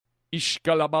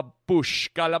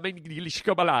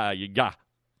Ishkalababushkalaminglishkabalaya.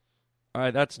 All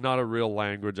right, that's not a real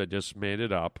language. I just made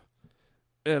it up.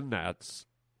 And that's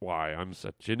why I'm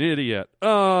such an idiot.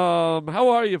 How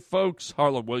are you, folks?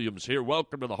 Harlan Williams here.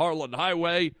 Welcome to the Harlan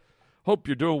Highway. Hope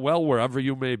you're doing well wherever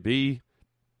you may be.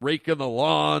 Raking the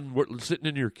lawn, sitting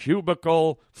in your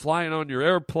cubicle, flying on your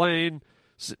airplane,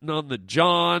 sitting on the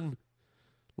john,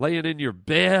 laying in your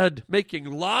bed, making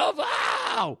love.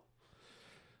 Ow!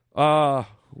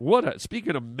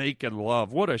 Speaking of making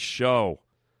love, what a show.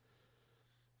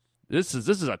 This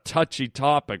is a touchy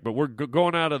topic, but we're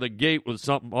going out of the gate with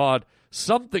something odd.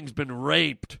 Something's been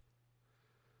raped.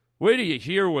 Wait till you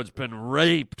hear what's been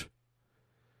raped.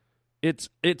 It's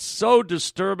so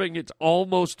disturbing, it's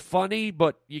almost funny,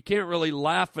 but you can't really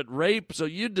laugh at rape, so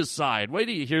you decide. Wait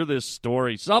till you hear this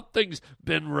story. Something's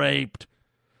been raped.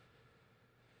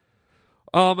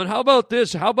 And how about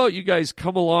this? How about you guys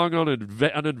come along on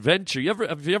an adventure?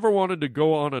 Have you ever wanted to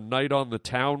go on a night on the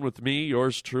town with me,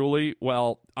 yours truly?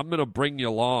 Well, I'm going to bring you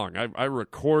along. I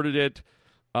recorded it.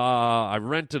 I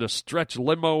rented a stretch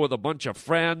limo with a bunch of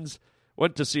friends.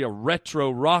 Went to see a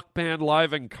retro rock band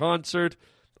live in concert.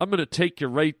 I'm going to take you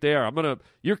right there.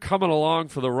 You're coming along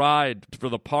for the ride, for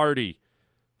the party,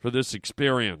 for this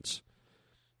experience.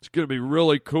 It's going to be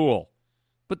really cool.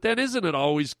 But then isn't it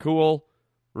always cool?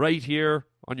 Right here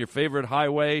on your favorite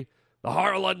highway, the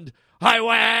Harlan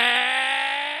Highway.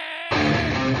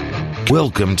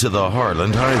 Welcome to the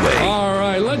Harlan Highway. All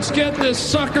right, let's get this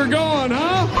sucker going,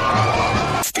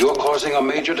 huh? You're causing a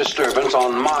major disturbance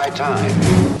on my time.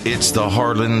 It's the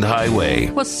Harlan Highway.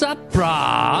 What's up,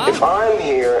 brah? If I'm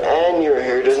here and you're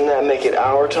here, doesn't that make it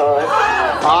our time?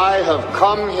 I have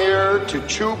come here to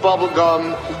chew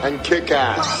bubblegum and kick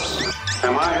ass.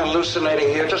 Am I hallucinating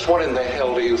here? Just what in the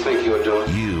hell do you think you're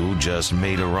doing? You just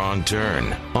made a wrong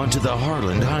turn onto the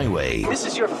Harlan Highway. This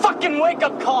is your fucking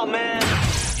wake-up call, man.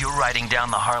 You're riding down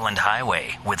the Harlan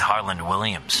Highway with Harlan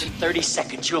Williams. In 30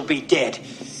 seconds, you'll be dead.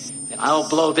 Then I'll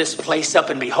blow this place up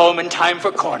and be home in time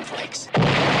for cornflakes.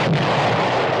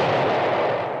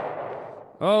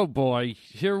 Oh, boy.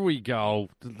 Here we go.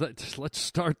 Let's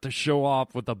start the show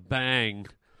off with a bang.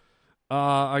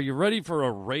 Are you ready for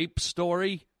a rape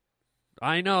story?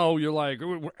 I know, you're like,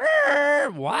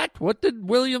 what? What did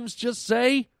Williams just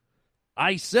say?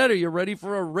 I said, are you ready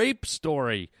for a rape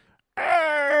story?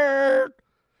 Hey,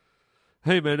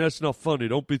 man, that's not funny.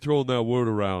 Don't be throwing that word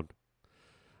around.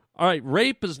 All right,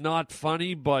 rape is not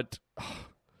funny, but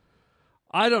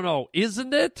I don't know.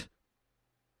 Isn't it?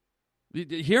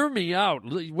 Hear me out.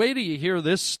 Wait till you hear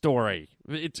this story.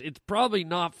 It's probably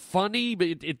not funny, but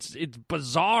it's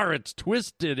bizarre. It's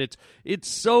twisted. It's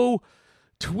so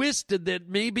twisted that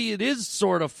maybe it is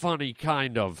sort of funny,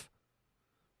 kind of.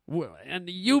 And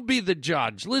you be the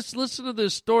judge. Listen to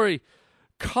this story.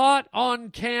 Caught on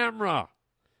camera.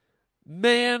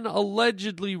 Man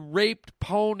allegedly raped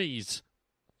ponies.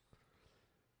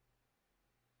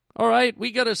 All right,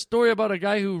 we got a story about a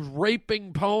guy who's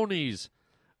raping ponies.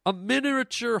 A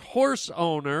miniature horse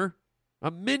owner. I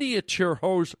can't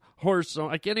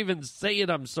even say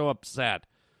it, I'm so upset.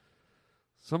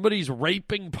 Somebody's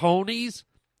raping ponies?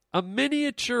 A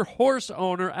miniature horse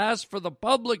owner asked for the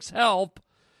public's help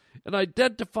in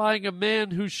identifying a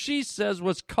man who she says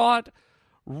was caught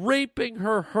raping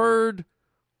her herd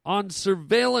on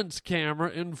surveillance camera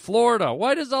in Florida.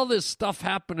 Why does all this stuff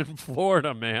happen in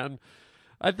Florida, man?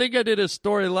 I think I did a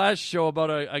story last show about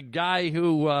a guy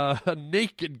who, a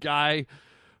naked guy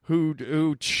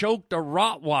who choked a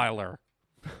Rottweiler.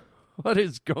 What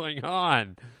is going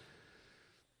on?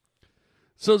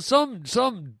 So some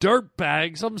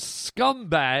dirtbag, some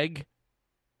scumbag,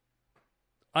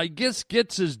 I guess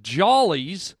gets his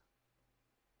jollies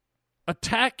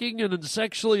attacking and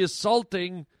sexually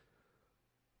assaulting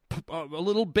a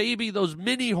little baby, those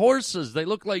mini horses. They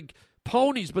look like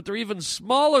ponies, but they're even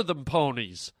smaller than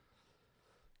ponies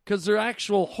because they're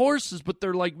actual horses, but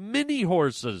they're like mini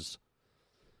horses.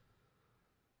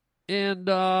 And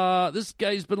this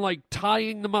guy's been like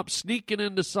tying them up, sneaking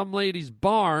into some lady's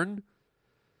barn,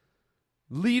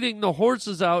 leading the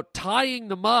horses out, tying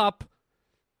them up,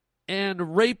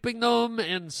 and raping them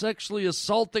and sexually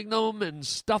assaulting them and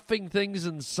stuffing things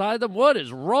inside them. What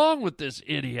is wrong with this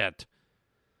idiot?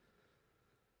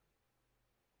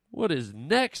 What is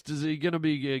next? Is he going to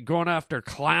be going after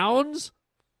clowns?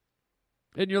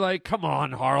 And you're like, come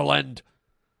on, Harlan.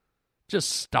 Just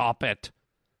stop it.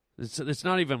 It's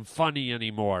not even funny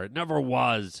anymore. It never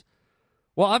was.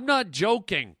 Well, I'm not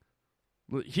joking.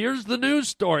 Here's the news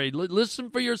story. Listen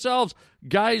for yourselves.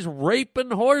 Guys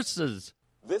raping horses.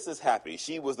 This is Happy.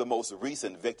 She was the most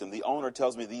recent victim. The owner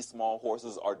tells me these small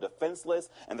horses are defenseless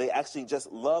and they actually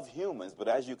just love humans. But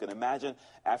as you can imagine,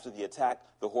 after the attack,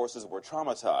 the horses were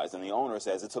traumatized. And the owner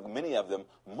says it took many of them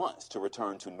months to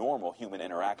return to normal human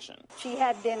interaction. She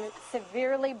had been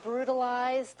severely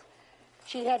brutalized.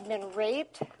 She had been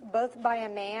raped, both by a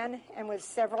man and with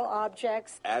several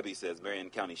objects. Abby says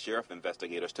Marion County Sheriff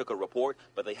investigators took a report,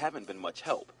 but they haven't been much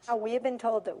help. We have been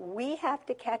told that we have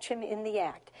to catch him in the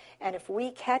act. And if we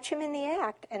catch him in the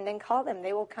act and then call them,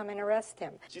 they will come and arrest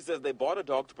him. She says they bought a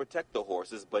dog to protect the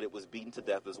horses, but it was beaten to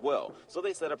death as well. So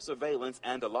they set up surveillance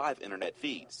and a live internet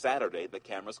feed. Saturday, the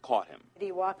cameras caught him.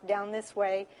 He walked down this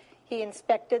way. He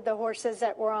inspected the horses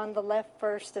that were on the left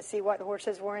first to see what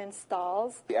horses were in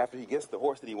stalls. After he gets the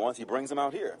horse that he wants, he brings them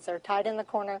out here. They're tied in the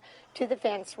corner to the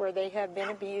fence where they have been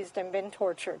abused and been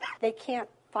tortured. They can't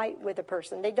fight with a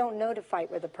person. They don't know to fight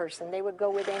with a person. They would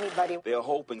go with anybody. They are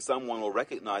hoping someone will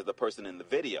recognize the person in the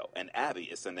video, and Abby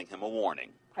is sending him a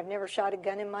warning. I've never shot a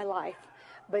gun in my life.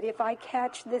 But if I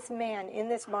catch this man in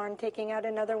this barn taking out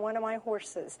another one of my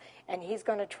horses, and he's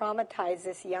going to traumatize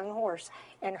this young horse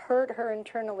and hurt her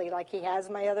internally like he has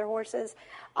my other horses,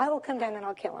 I will come down and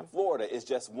I'll kill him. Florida is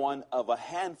just one of a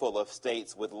handful of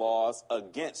states with laws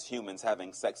against humans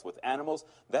having sex with animals.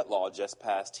 That law just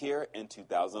passed here in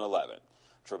 2011.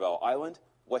 Travell Island,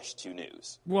 West 2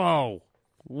 News. Whoa.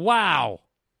 Wow.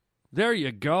 There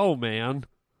you go, man.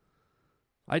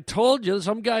 I told you,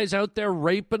 some guy's out there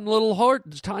raping little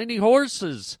tiny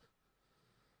horses.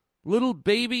 Little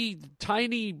baby,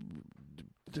 tiny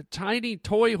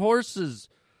toy horses.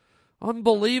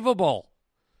 Unbelievable.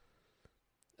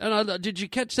 And did you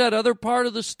catch that other part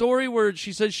of the story where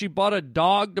she says she bought a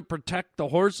dog to protect the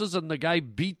horses and the guy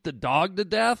beat the dog to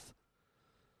death?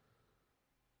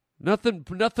 Nothing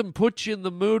puts you in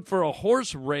the mood for a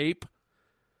horse rape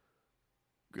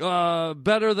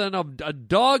better than a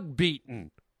dog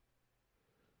beating.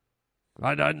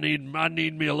 I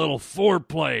need me a little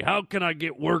foreplay. How can I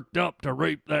get worked up to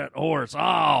rape that horse?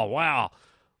 Oh, wow.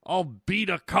 I'll beat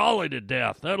a collie to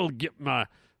death. That'll give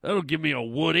me a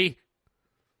woody.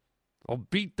 I'll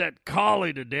beat that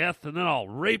collie to death, and then I'll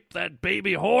rape that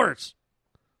baby horse.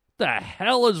 What the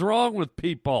hell is wrong with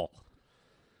people?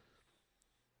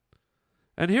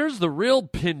 And here's the real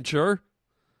pincher.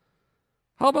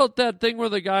 How about that thing where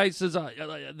the guy says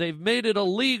they've made it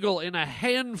illegal in a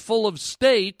handful of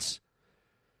states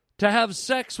to have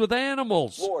sex with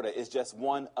animals? Florida is just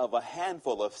one of a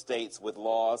handful of states with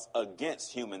laws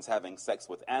against humans having sex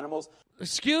with animals.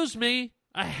 Excuse me?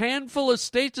 A handful of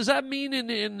states? Does that mean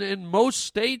in most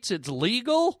states it's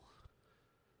legal?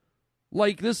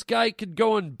 Like this guy could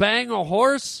go and bang a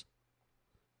horse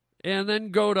and then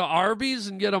go to Arby's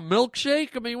and get a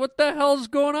milkshake? I mean, what the hell's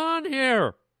going on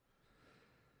here?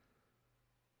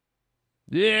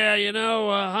 Yeah,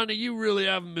 honey, you really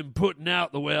haven't been putting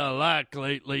out the way I like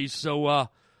lately, so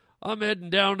I'm heading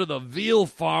down to the veal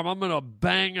farm. I'm going to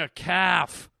bang a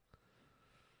calf.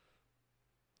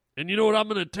 And you know what? I'm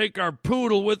going to take our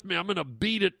poodle with me. I'm going to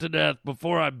beat it to death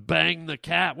before I bang the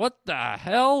calf. What the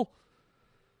hell?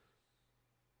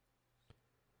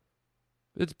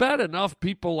 It's bad enough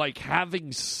people like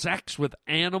having sex with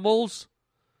animals,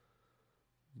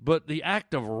 but the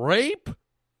act of rape?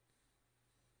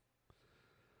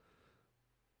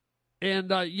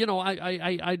 And, I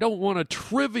don't want to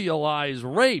trivialize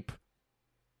rape,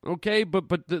 okay?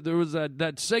 But there was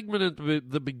that segment at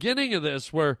the beginning of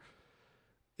this where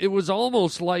it was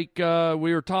almost like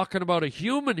we were talking about a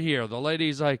human here. The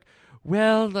lady's like,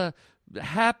 well, the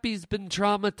Happy's been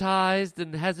traumatized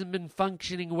and hasn't been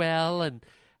functioning well, and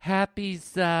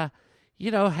Happy's,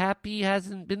 Happy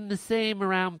hasn't been the same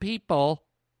around people.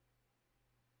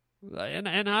 And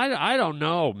I don't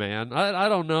know, man. I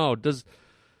don't know.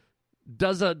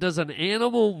 Does an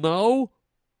animal know?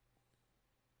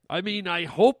 I mean, I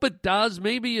hope it does.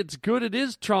 Maybe it's good it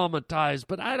is traumatized,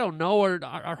 but I don't know.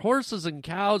 Are horses and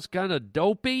cows kind of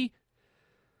dopey?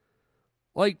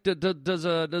 Like, does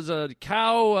a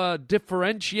cow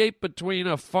differentiate between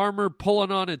a farmer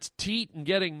pulling on its teat and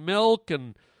getting milk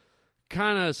and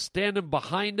kind of standing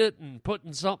behind it and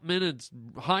putting something in its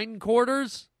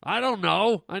hindquarters? I don't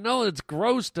know. I know it's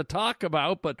gross to talk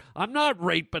about, but I'm not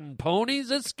raping ponies.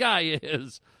 This guy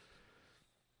is.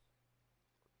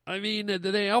 I mean,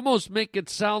 they almost make it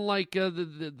sound like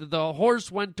the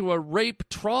horse went to a rape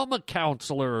trauma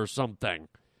counselor or something.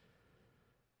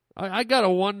 I got to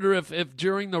wonder if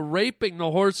during the raping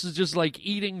the horse is just like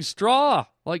eating straw.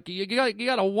 Like you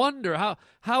got to wonder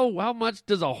how much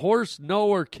does a horse know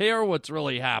or care what's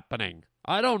really happening?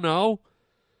 I don't know.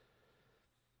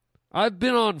 I've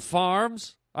been on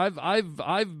farms.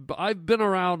 I've been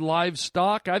around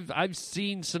livestock. I've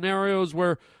seen scenarios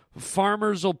where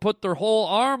farmers will put their whole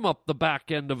arm up the back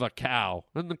end of a cow,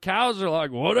 and the cows are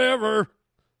like, whatever.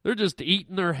 They're just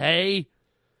eating their hay.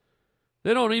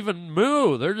 They don't even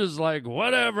moo. They're just like,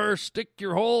 whatever, stick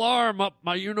your whole arm up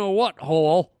my you-know-what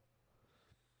hole.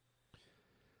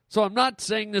 So I'm not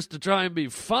saying this to try and be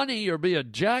funny or be a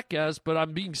jackass, but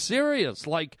I'm being serious.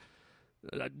 Like,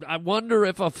 I wonder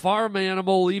if a farm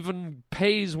animal even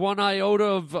pays one iota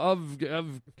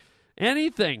of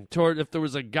anything toward if there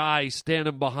was a guy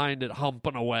standing behind it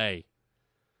humping away.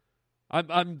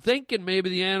 I'm thinking maybe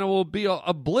the animal will be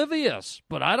oblivious,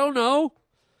 but I don't know.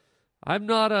 I'm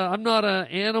not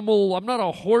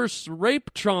a horse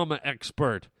rape trauma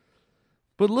expert.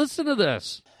 But listen to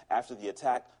this. After the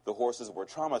attack, the horses were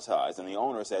traumatized, and the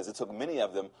owner says it took many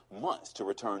of them months to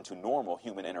return to normal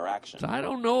human interaction. I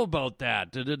don't know about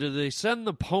that. Did they send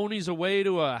the ponies away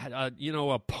to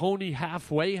a pony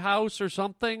halfway house or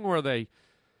something? Were they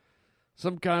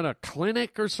some kind of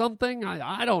clinic or something?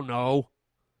 I don't know.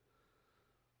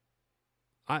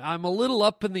 I'm a little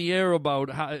up in the air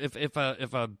about how if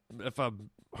a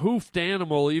hoofed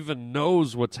animal even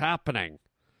knows what's happening.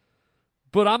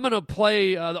 But I'm going to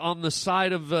play on the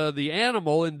side of the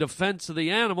animal in defense of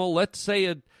the animal. Let's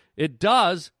say it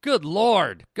does. Good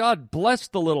Lord. God bless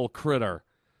the little critter.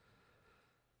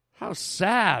 How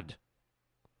sad.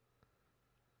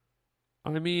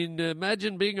 I mean,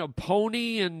 imagine being a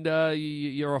pony and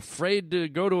you're afraid to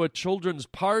go to a children's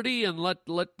party and let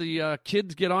the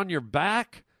kids get on your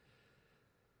back.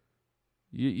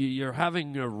 You're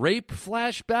having rape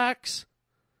flashbacks.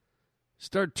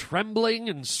 Start trembling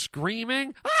and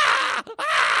screaming. Ah!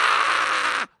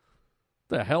 Ah!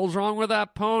 The hell's wrong with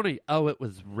that pony? Oh, it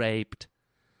was raped.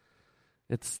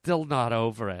 It's still not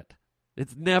over it.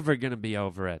 It's never going to be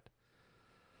over it.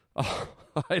 Oh,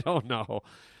 I don't know.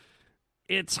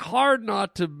 It's hard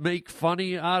not to make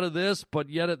funny out of this, but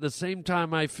yet at the same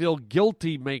time I feel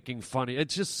guilty making funny.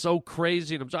 It's just so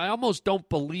crazy. And I almost don't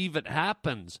believe it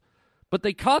happens. But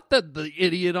they caught the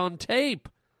idiot on tape.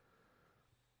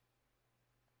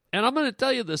 And I'm going to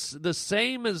tell you this: the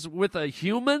same as with a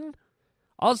human.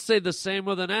 I'll say the same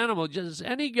with an animal. Just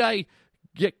any guy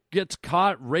gets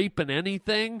caught raping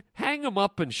anything, hang him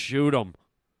up and shoot him.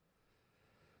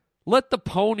 Let the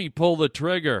pony pull the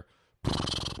trigger.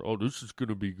 Oh, this is going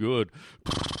to be good.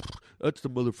 That's the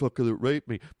motherfucker that raped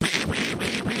me.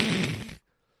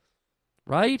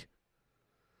 Right?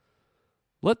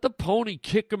 Let the pony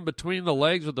kick him between the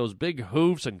legs with those big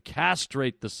hoofs and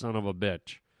castrate the son of a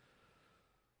bitch.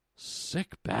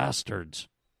 Sick bastards.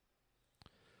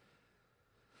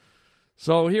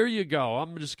 So here you go.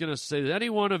 I'm just going to say that any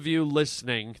one of you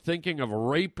listening, thinking of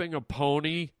raping a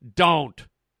pony, don't.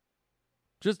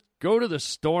 Just go to the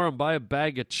store and buy a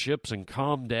bag of chips and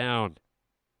calm down.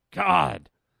 God.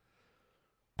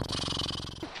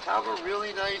 Have a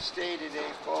really nice day today,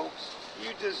 folks.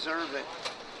 You deserve it.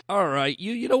 All right,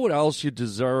 you know what else you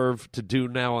deserve to do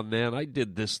now and then? I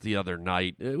did this the other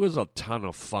night. It was a ton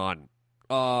of fun.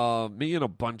 Me and a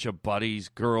bunch of buddies,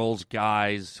 girls,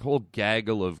 guys, whole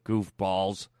gaggle of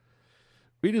goofballs.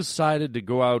 We decided to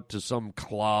go out to some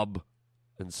club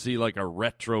and see like a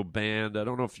retro band. I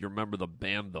don't know if you remember the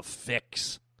band, the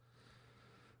FIXX.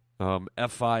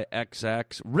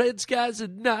 FIXX. Red skies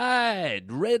at night.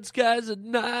 Red skies at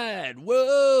night.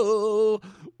 Whoa.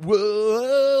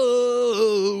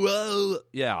 Whoa. Whoa.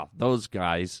 Yeah, those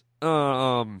guys.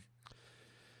 What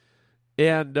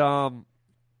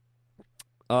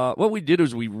we did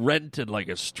was we rented like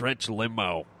a stretch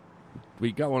limo.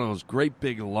 We got one of those great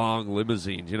big long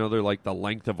limousines. You know, they're like the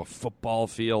length of a football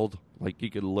field. Like you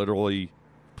could literally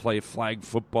play flag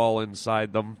football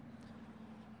inside them.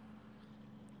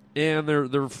 And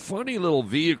they're funny little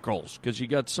vehicles because you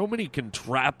got so many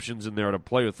contraptions in there to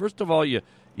play with. First of all, you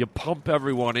pump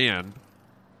everyone in.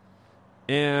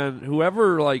 And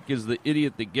whoever like is the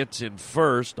idiot that gets in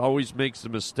first always makes the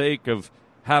mistake of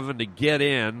having to get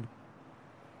in.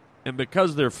 And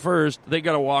because they're first, they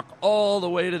got to walk all the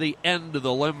way to the end of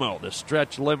the limo, the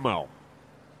stretch limo.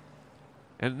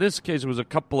 And in this case, it was a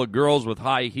couple of girls with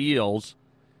high heels.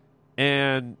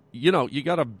 And, you know, you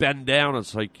got to bend down.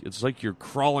 It's like you're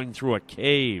crawling through a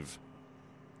cave.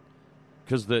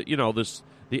 Because, the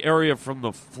area from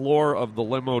the floor of the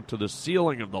limo to the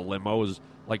ceiling of the limo is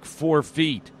like 4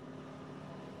 feet.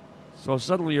 So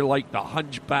suddenly you're like the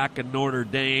hunchback of Notre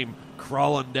Dame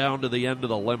crawling down to the end of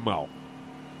the limo.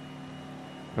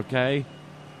 Okay?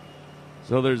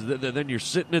 So then you're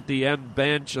sitting at the end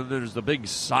bench, and there's the big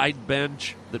side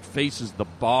bench that faces the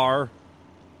bar.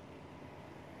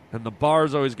 And the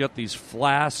bar's always got these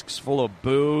flasks full of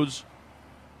booze.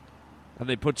 and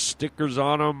they put stickers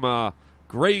on them.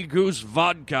 Grey Goose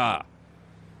vodka.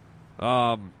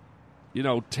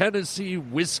 Tennessee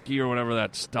whiskey or whatever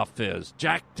that stuff is.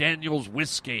 Jack Daniel's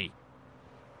whiskey.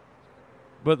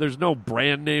 But there's no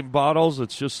brand name bottles.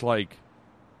 It's just a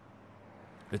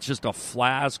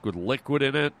flask with liquid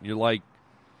in it. You're like,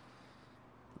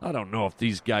 I don't know if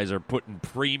these guys are putting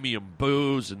premium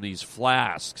booze in these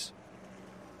flasks.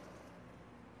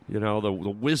 The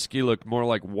whiskey looked more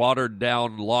like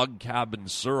watered-down log cabin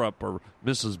syrup or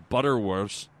Mrs.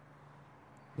 Butterworth's.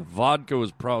 The vodka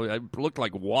was it looked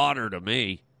like water to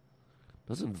me.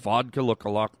 Doesn't vodka look a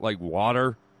lot like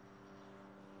water?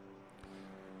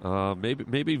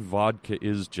 Maybe vodka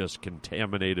is just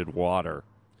contaminated water.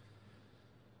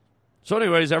 So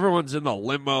anyways, everyone's in the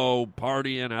limo,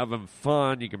 partying, having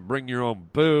fun. You can bring your own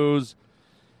booze.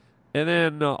 And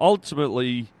then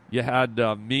ultimately, you had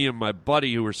me and my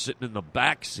buddy who were sitting in the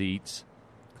back seats,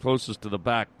 closest to the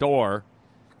back door.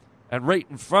 And right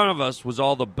in front of us was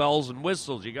all the bells and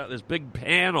whistles. You got this big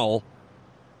panel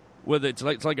with it's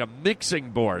like a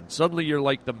mixing board. Suddenly you're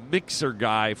like the mixer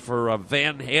guy for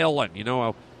Van Halen. You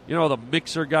know the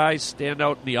mixer guys stand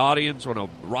out in the audience when a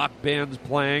rock band's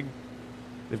playing.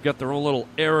 They've got their own little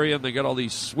area and they got all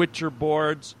these switcher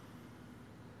boards.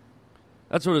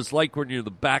 That's what it's like when you're in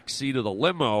the back seat of the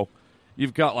limo.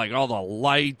 You've got like all the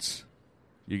lights.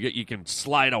 You can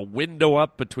slide a window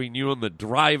up between you and the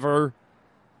driver.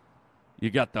 You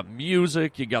got the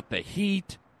music. You got the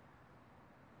heat.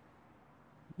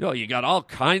 You got all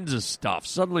kinds of stuff.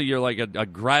 Suddenly you're like a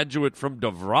graduate from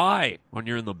DeVry when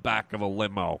you're in the back of a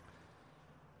limo.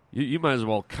 You might as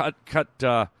well cut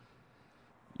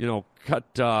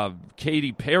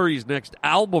Katy Perry's next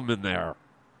album in there.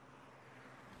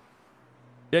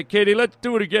 Yeah, Katy, let's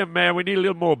do it again, man. We need a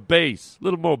little more bass, a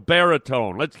little more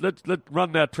baritone. Let's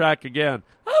run that track again.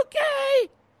 Okay.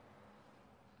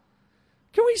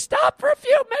 Can we stop for a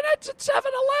few minutes at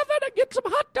 7-Eleven and get some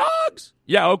hot dogs?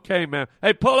 Yeah, okay, man.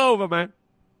 Hey, pull over, man.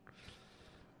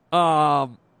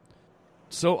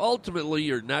 So ultimately,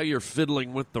 you're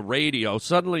fiddling with the radio.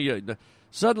 Suddenly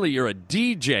you're a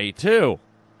DJ too.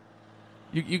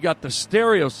 You got the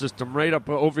stereo system right up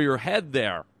over your head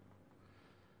there.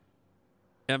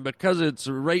 And because it's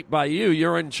right by you,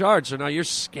 you're in charge. So now you're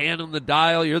scanning the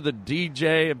dial. You're the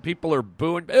DJ, and people are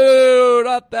booing. Boo,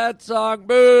 not that song,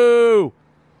 boo.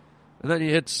 And then you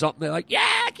hit something, they're like,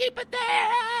 yeah, keep it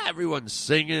there. Everyone's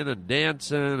singing and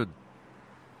dancing. And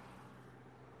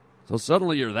so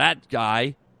suddenly you're that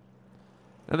guy.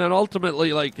 And then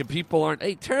ultimately, if people aren't,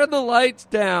 hey, turn the lights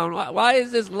down. Why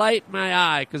is this light in my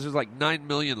eye? Because there's like 9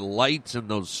 million lights in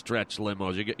those stretch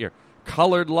limos. You get your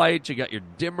colored lights, you got your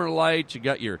dimmer lights, you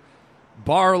got your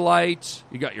bar lights,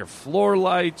 you got your floor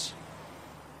lights,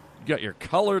 you got your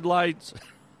colored lights.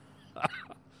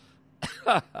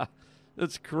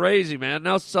 That's crazy, man.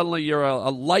 Now suddenly you're a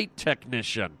light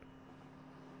technician.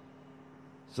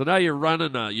 So now you're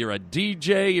a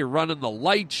DJ, you're running the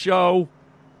light show.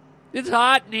 It's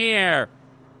hot in here.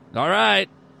 All right.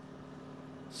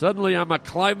 Suddenly I'm a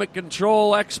climate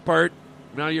control expert.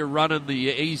 Now you're running the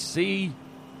AC.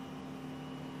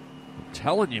 I'm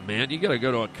telling you, man, you got to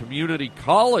go to a community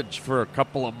college for a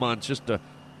couple of months just to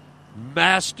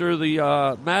master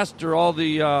all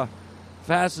the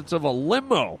facets of a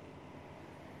limo.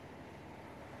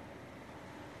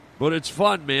 But it's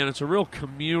fun, man. It's a real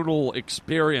communal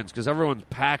experience because everyone's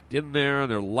packed in there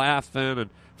and they're laughing.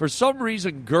 And for some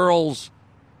reason, girls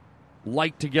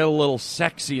like to get a little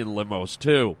sexy in limos,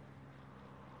 too.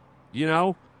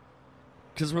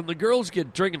 Because when the girls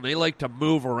get drinking, they like to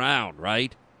move around,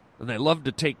 right? And they love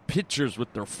to take pictures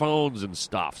with their phones and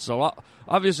stuff. So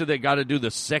obviously they got to do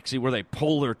the sexy where they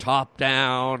pull their top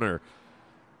down or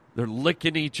they're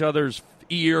licking each other's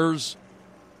ears.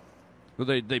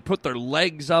 They put their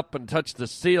legs up and touch the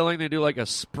ceiling. They do like a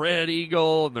spread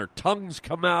eagle, and their tongues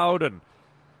come out and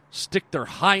stick their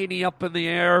hiney up in the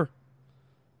air.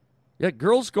 Yeah,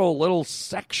 girls go a little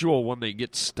sexual when they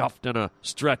get stuffed in a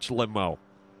stretch limo.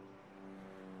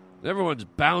 Everyone's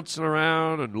bouncing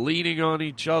around and leaning on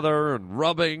each other and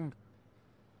rubbing.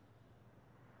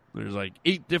 There's like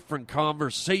 8 different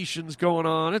conversations going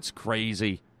on. It's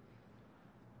crazy.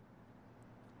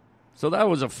 So that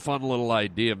was a fun little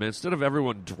idea, man. Instead of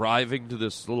everyone driving to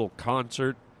this little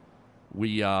concert,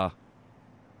 we all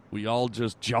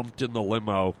just jumped in the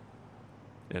limo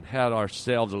and had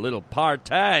ourselves a little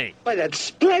party. Boy, that's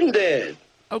splendid.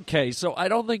 Okay, so I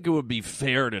don't think it would be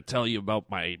fair to tell you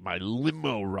about my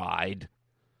limo ride,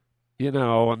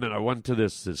 and then I went to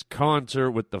this concert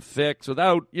with the FIXX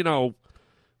without,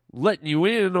 letting you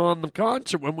in on the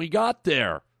concert when we got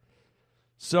there.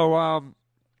 So,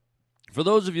 For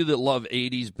those of you that love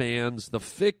 80s bands, the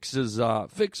FIXX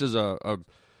is a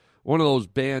one of those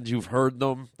bands. You've heard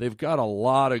them. They've got a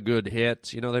lot of good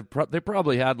hits. You know, they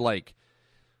probably had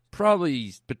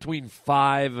probably between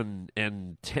 5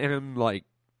 and 10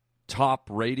 top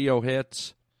radio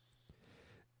hits.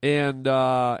 And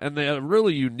they had a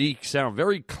really unique sound,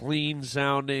 very clean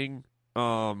sounding,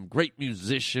 great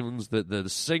musicians. The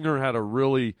singer had a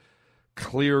really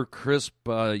clear, crisp,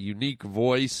 unique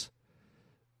voice.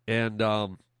 And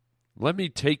let me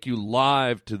take you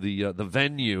live to the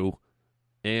venue,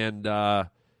 and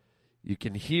you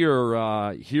can hear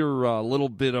a little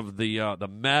bit of the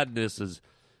madness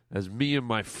as me and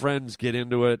my friends get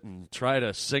into it and try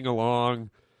to sing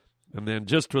along. And then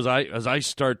just as I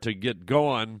start to get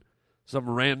going, some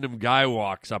random guy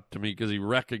walks up to me because he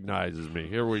recognizes me.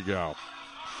 Here we go.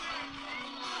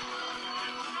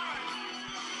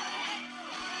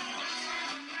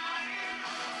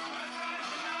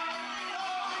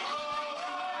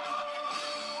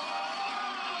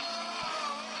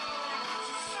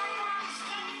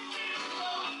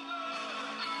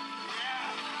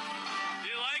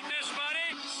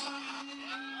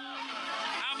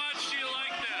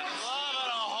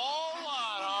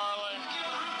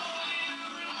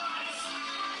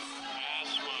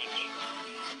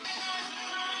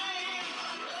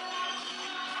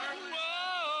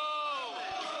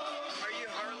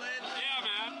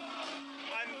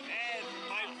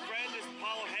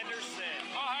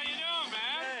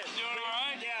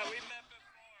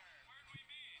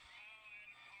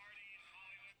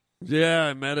 Yeah,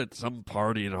 I met at some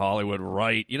party in Hollywood,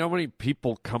 right? You know how many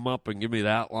people come up and give me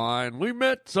that line? We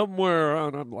met somewhere,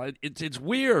 and I'm like, it's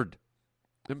weird.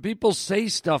 And people say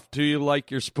stuff to you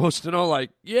like you're supposed to know,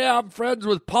 like, yeah, I'm friends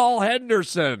with Paul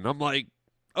Henderson. I'm like,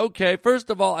 okay, first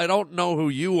of all, I don't know who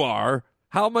you are.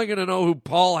 How am I going to know who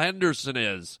Paul Henderson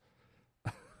is?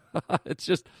 It's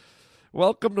just,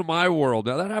 welcome to my world.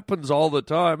 Now, that happens all the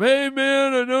time. Hey,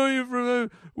 man, I know you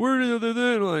from where is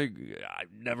it? Like,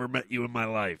 I've never met you in my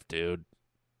life, dude.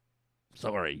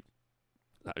 Sorry.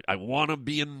 I want to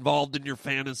be involved in your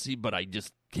fantasy, but I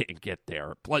just can't get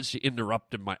there. Plus, you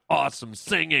interrupted my awesome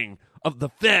singing of the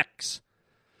FIXX.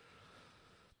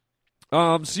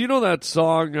 So you know that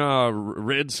song,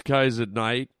 Red Skies at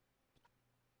Night?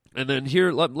 And then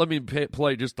here, let me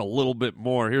play just a little bit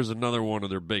more. Here's another one of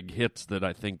their big hits that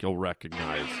I think you'll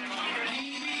recognize.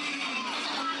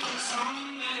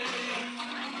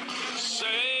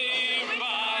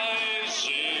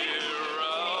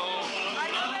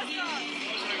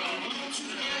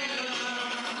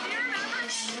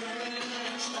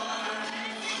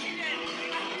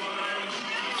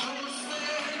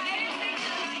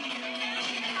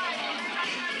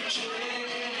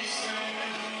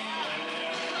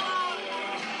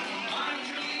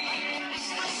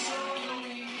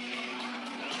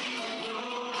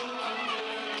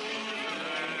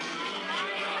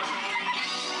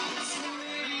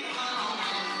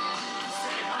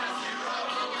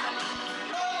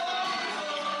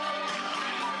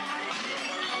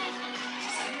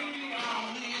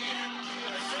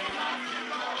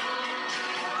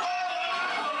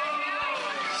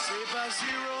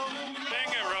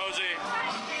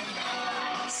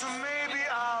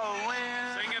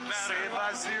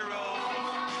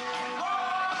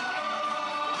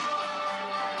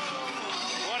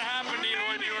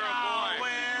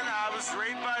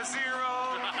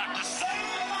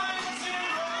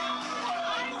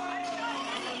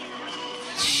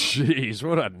 Jeez,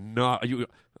 what a nut.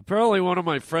 Apparently one of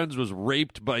my friends was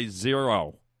raped by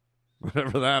Zero,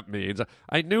 whatever that means.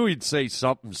 I knew he'd say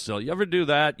something silly. You ever do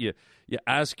that? You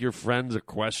ask your friends a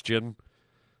question,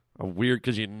 a weird,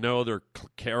 because you know they're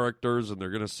characters and they're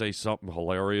going to say something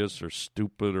hilarious or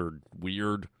stupid or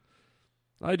weird.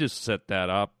 I just set that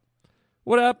up.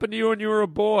 What happened to you when you were a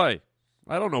boy?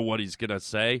 I don't know what he's going to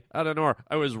say. I don't know.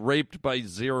 I was raped by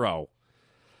Zero.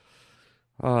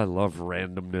 Oh, I love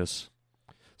randomness.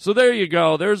 So there you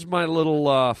go. There's my little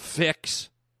FIXX.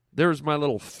 There's my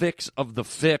little FIXX of the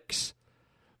FIXX.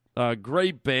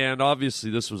 Great band. Obviously,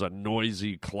 this was a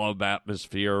noisy club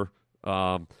atmosphere.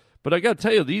 But I got to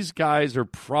tell you, these guys are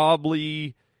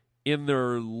probably in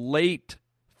their late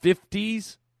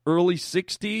 50s, early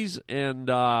 60s. And,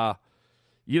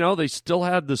 they still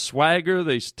had the swagger.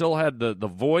 They still had the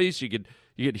voice. You could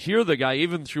hear the guy,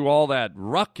 even through all that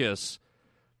ruckus,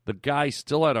 the guy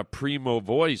still had a primo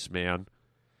voice, man.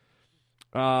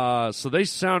 So they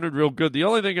sounded real good. The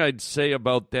only thing I'd say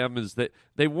about them is that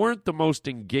they weren't the most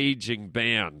engaging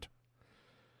band.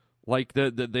 Like,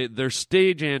 their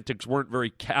stage antics weren't very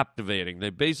captivating.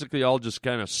 They basically all just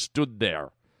kind of stood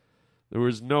there. There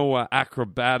was no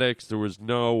acrobatics. There was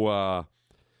no,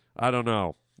 I don't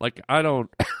know. Like, I don't,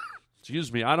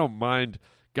 excuse me, I don't mind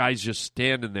guys just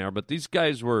standing there, but these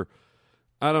guys were,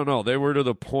 I don't know, they were to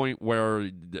the point where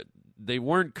they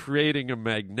weren't creating a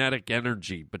magnetic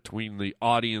energy between the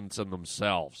audience and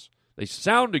themselves. They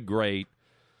sounded great,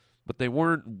 but they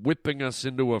weren't whipping us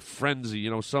into a frenzy. You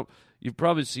know, you've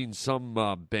probably seen some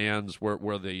bands where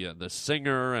the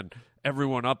singer and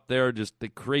everyone up there they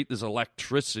create this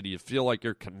electricity. You feel like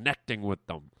you're connecting with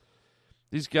them.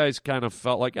 These guys kind of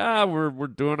felt like, we're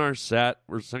doing our set,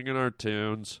 we're singing our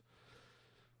tunes,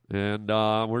 and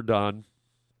we're done.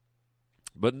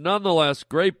 But nonetheless,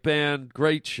 great band,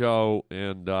 great show,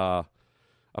 and I'm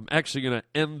actually going to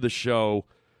end the show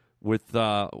with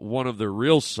one of their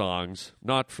real songs,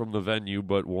 not from the venue,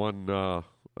 but one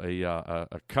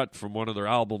a cut from one of their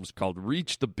albums called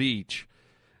 "Reach the Beach."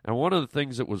 And one of the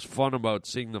things that was fun about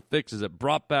seeing the FIXX is it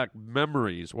brought back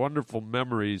memories, wonderful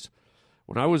memories.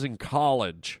 When I was in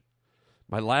college,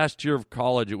 my last year of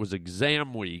college, it was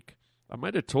exam week. I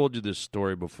might have told you this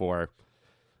story before.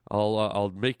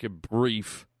 I'll make it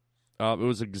brief. It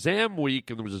was exam week,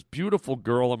 and there was this beautiful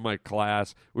girl in my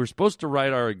class. We were supposed to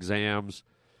write our exams,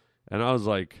 and I was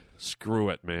like, screw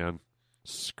it, man.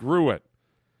 Screw it.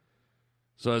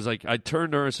 So I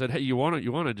turned to her and said, hey, you want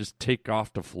to just take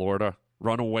off to Florida,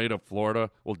 run away to Florida?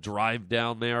 We'll drive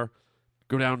down there,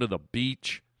 go down to the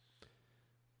beach.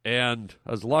 And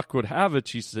as luck would have it,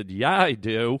 she said, yeah, I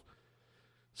do.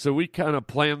 So we kind of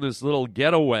planned this little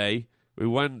getaway. We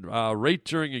went right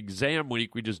during exam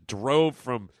week. We just drove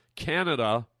from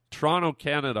Canada, Toronto,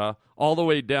 Canada, all the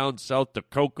way down south to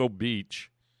Cocoa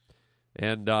Beach.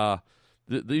 And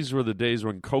these were the days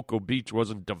when Cocoa Beach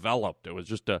wasn't developed. It was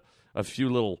just a few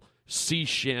little sea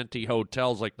shanty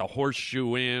hotels like the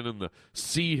Horseshoe Inn and the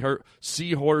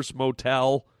Seahorse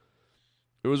Motel.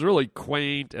 It was really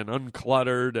quaint and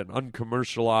uncluttered and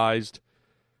uncommercialized.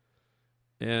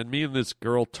 And me and this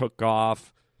girl took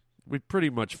off. We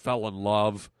pretty much fell in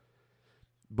love.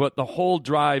 But the whole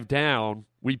drive down,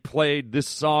 we played this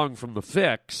song from the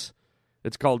FIXX.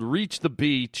 It's called Reach the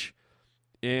Beach.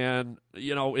 And,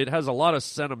 you know, it has a lot of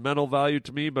sentimental value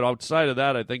to me. But outside of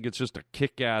that, I think it's just a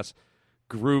kick-ass,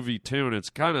 groovy tune.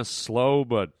 It's kind of slow,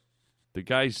 but the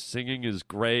guy singing is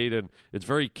great. And it's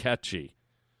very catchy.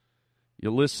 You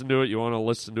listen to it, you want to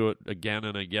listen to it again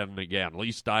and again and again. At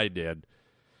least I did.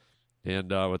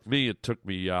 And with me, it took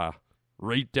me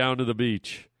right down to the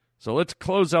beach. So let's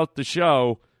close out the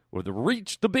show with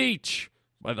Reach the Beach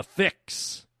by the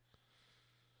FIXX.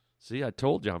 See, I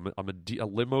told you, I'm a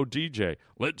limo DJ.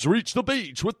 Let's reach the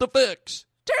beach with the FIXX.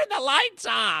 Turn the lights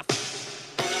off.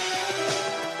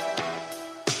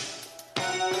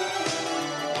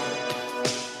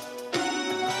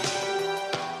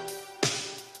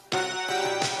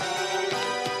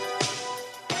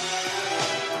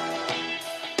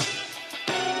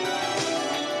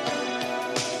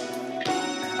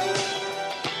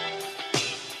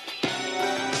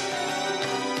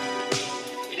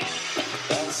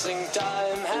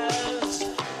 Time has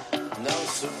no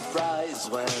surprise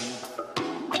when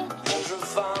treasure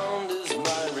found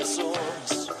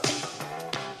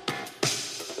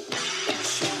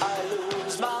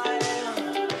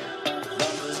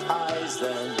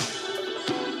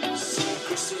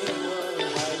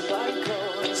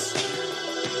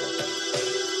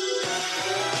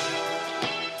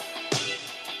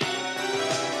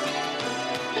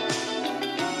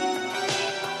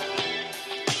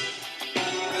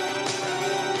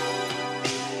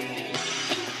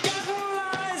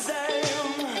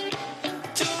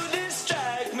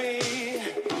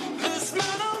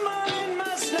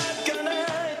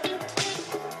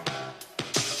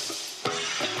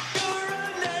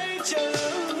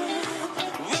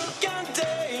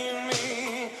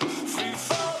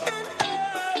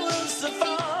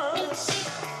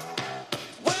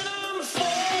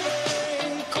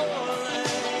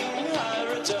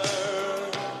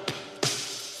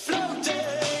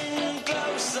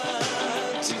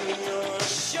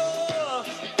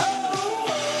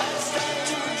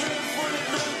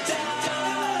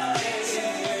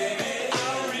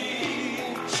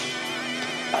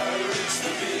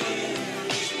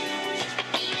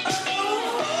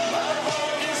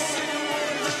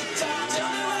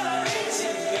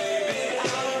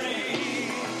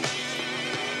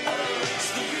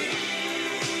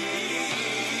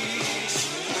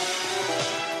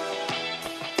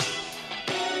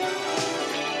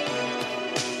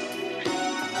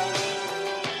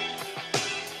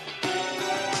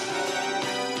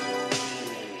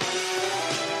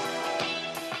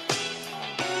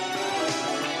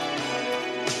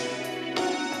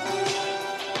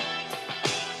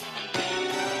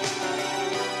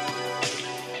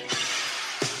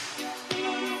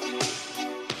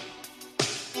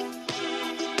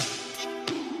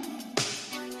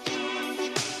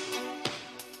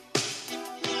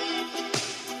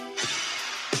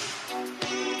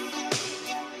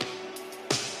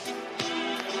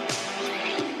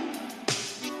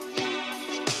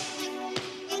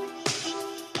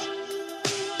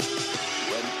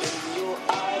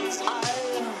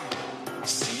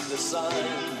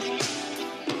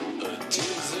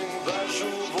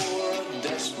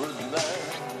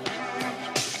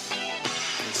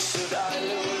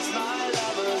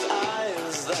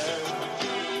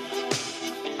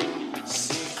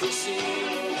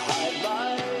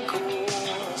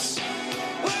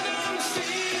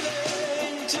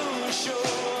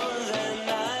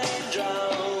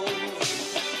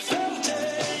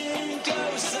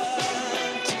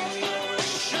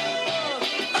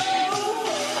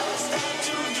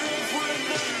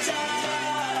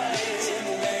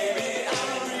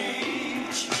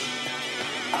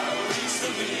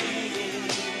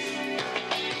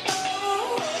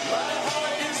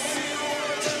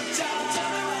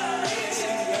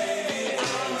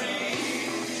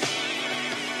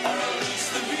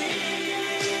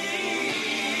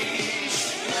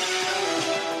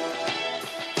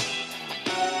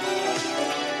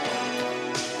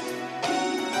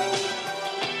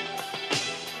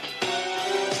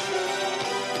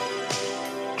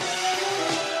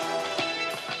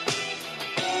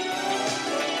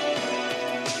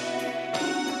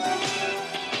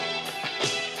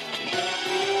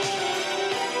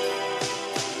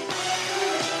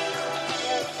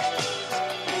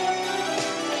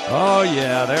Oh,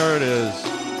 yeah, there it is.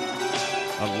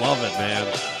 I love it, man.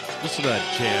 Listen to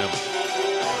that jam.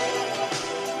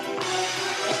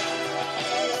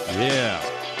 Yeah.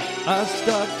 I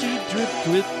start to drift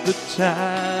with the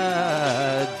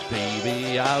tide,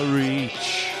 baby, I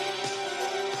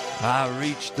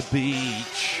reach the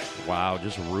beach. Wow,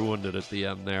 just ruined it at the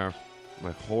end there.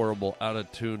 My horrible,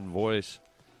 out-of-tune voice.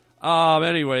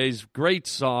 Anyways, great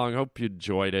song. Hope you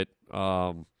enjoyed it.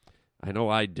 I know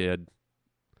I did.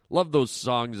 Love those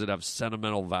songs that have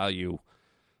sentimental value.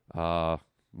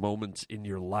 Moments in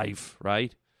your life,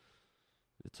 right?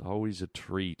 It's always a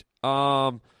treat.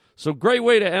 So great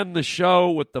way to end the show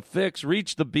with the FIXX,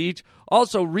 Reach the Beach.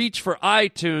 Also, reach for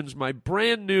iTunes. My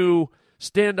brand new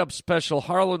stand-up special,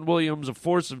 Harlan Williams, A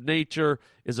Force of Nature,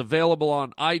 is available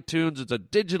on iTunes. It's a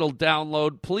digital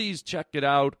download. Please check it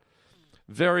out.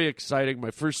 Very exciting.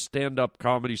 My first stand-up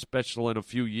comedy special in a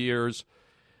few years.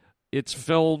 It's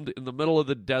filmed in the middle of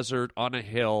the desert on a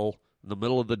hill in the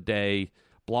middle of the day.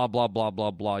 Blah, blah, blah,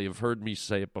 blah, blah. You've heard me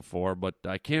say it before, but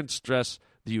I can't stress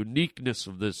the uniqueness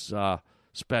of this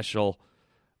special,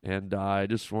 and I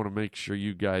just want to make sure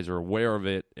you guys are aware of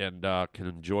it and can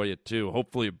enjoy it too.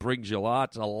 Hopefully it brings you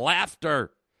lots of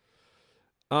laughter.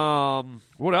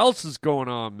 What else is going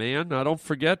on, man? Don't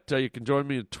forget, you can join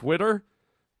me on Twitter,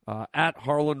 at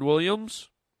Harlan Williams,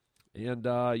 and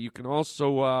you can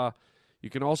also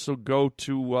go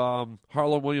to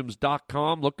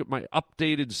harlanwilliams.com, look at my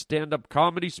updated stand-up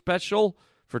comedy special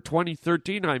for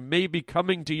 2013. I may be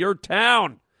coming to your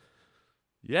town.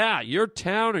 Yeah, your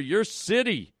town or your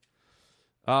city.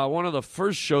 One of the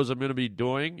first shows I'm going to be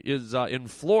doing is in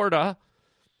Florida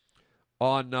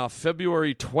on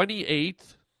February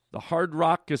 28th, the Hard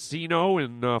Rock Casino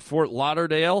in Fort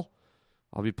Lauderdale.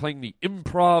 I'll be playing the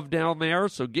Improv down there,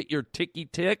 so get your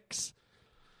ticky-ticks.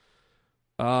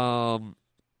 And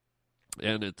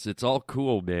it's all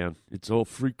cool, man. It's all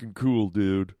freaking cool,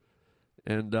 dude.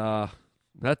 And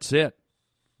that's it.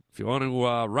 If you want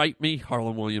to write me,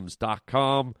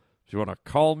 harlanwilliams.com. If you want to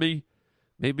call me,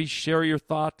 maybe share your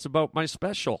thoughts about my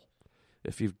special.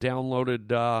 If you've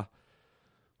downloaded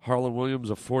Harlan Williams,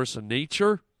 A Force of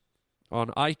Nature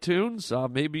on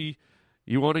iTunes, maybe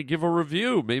you want to give a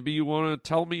review. Maybe you want to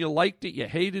tell me you liked it, you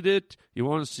hated it, you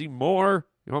want to see more,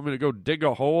 you want me to go dig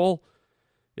a hole,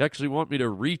 you actually want me to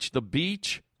reach the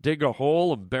beach, dig a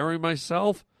hole, and bury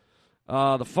myself.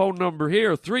 The phone number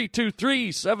here,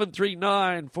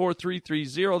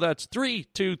 323-739-4330. That's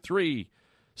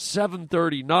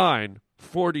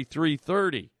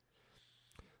 323-739-4330.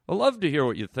 I'd love to hear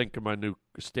what you think of my new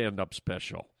stand-up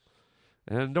special.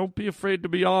 And don't be afraid to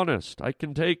be honest. I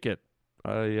can take it.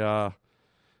 I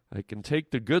can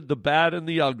take the good, the bad, and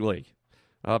the ugly.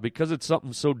 Because it's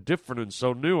something so different and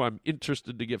so new, I'm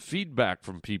interested to get feedback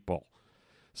from people.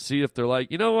 See if they're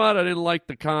like, you know what, I didn't like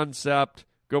the concept.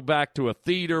 Go back to a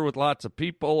theater with lots of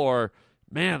people, or,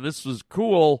 man, this was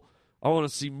cool. I want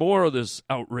to see more of this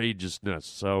outrageousness.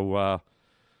 So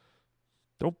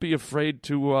don't be afraid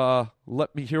to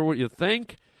let me hear what you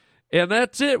think. And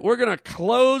that's it. We're going to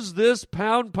close this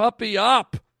pound puppy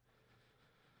up.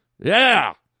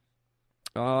 Yeah.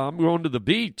 I'm going to the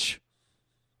beach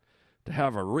to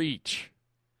have a reach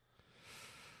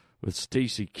with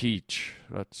Stacy Keach.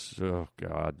 That's, oh,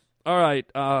 God. All right,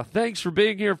 thanks for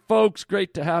being here, folks.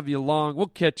 Great to have you along. We'll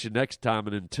catch you next time,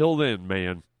 and until then,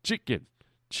 man, chicken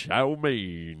chow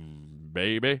mein,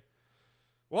 baby.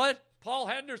 What? Paul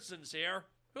Henderson's here.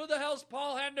 Who the hell's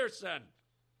Paul Henderson?